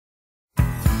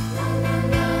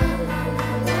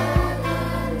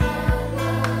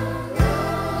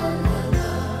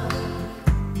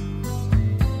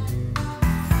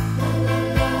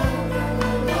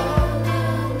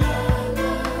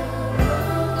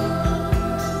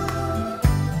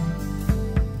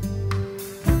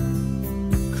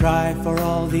cry for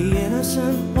all the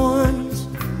innocent ones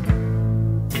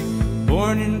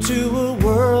born into a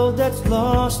world that's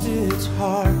lost its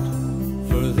heart,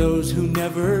 for those who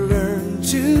never learn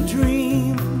to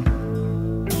dream,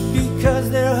 because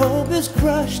their hope is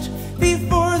crushed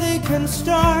before they can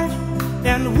start.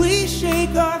 And we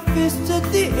shake our fists at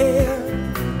the air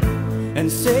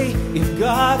and say, if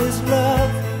God is love,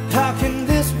 how can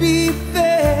this be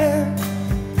fair?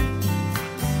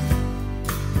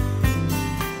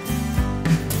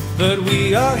 But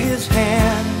we are His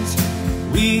hands,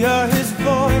 we are His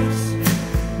voice,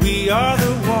 we are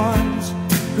the ones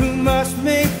who must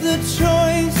make the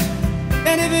choice.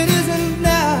 And if it isn't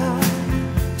now,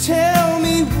 tell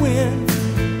me when.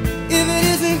 If it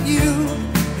isn't you,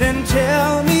 then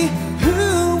tell me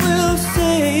who will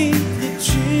save the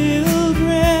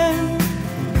children?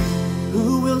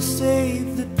 Who will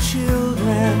save the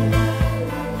children?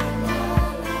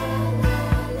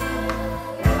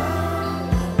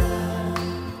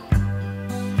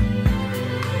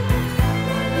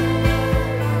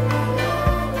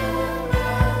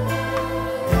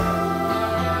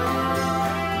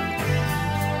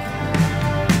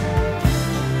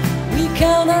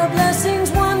 Count our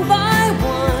blessings one by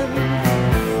one,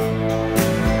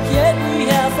 yet we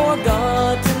have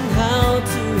forgotten how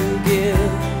to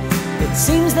give. It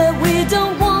seems that we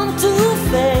don't want to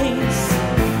face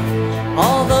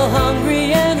all the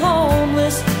hungry and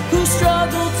homeless who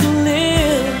struggle to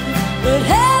live. But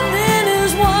heaven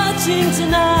is watching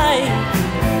tonight,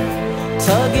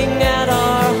 tugging at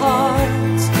our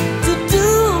hearts to do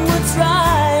what's right.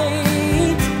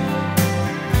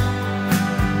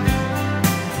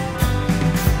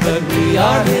 But we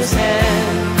are His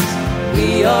hands,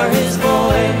 we are His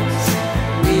voice,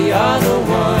 we are the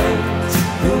ones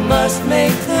who must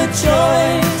make the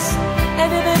choice.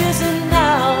 And if it isn't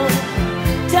now,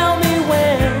 tell me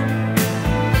when.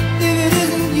 If it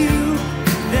isn't you,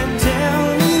 then tell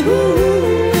me who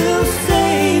will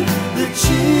save the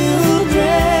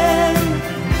children.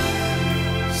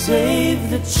 Save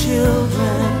the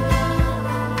children.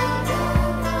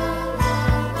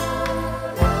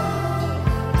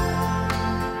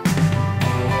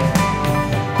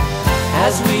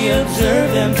 As we observe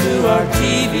them through our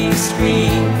TV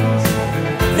screens,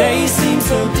 they seem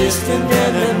so distant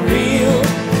and unreal,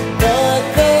 but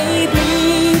they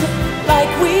bleed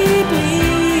like we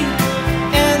bleed,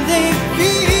 and they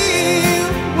feel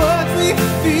what we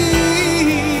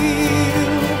feel.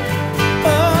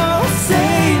 Oh,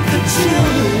 save the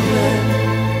children.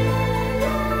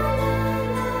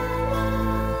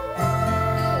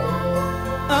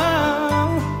 Oh,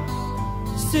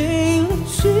 save the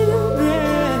children.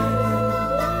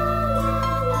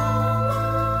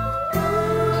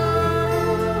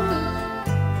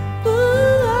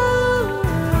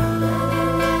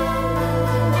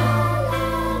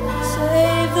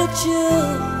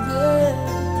 Children.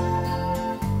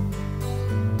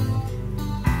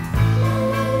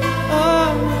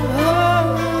 Oh, oh,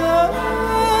 oh.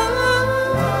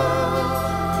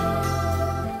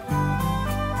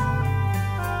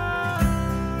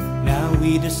 Now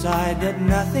we decide that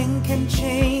nothing can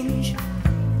change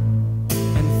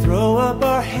and throw up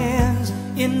our hands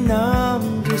in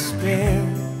numb despair.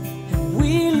 And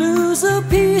we lose a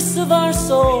piece of our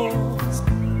souls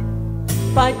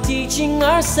by teaching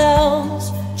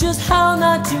ourselves just how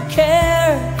not to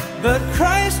care. But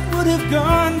Christ would have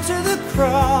gone to the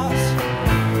cross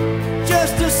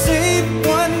just to save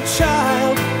one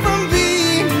child from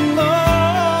being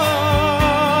lost.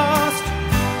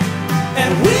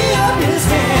 And we are His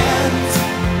hands,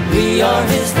 we are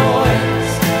His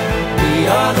voice, we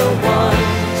are the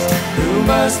ones who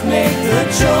must make the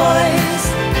choice.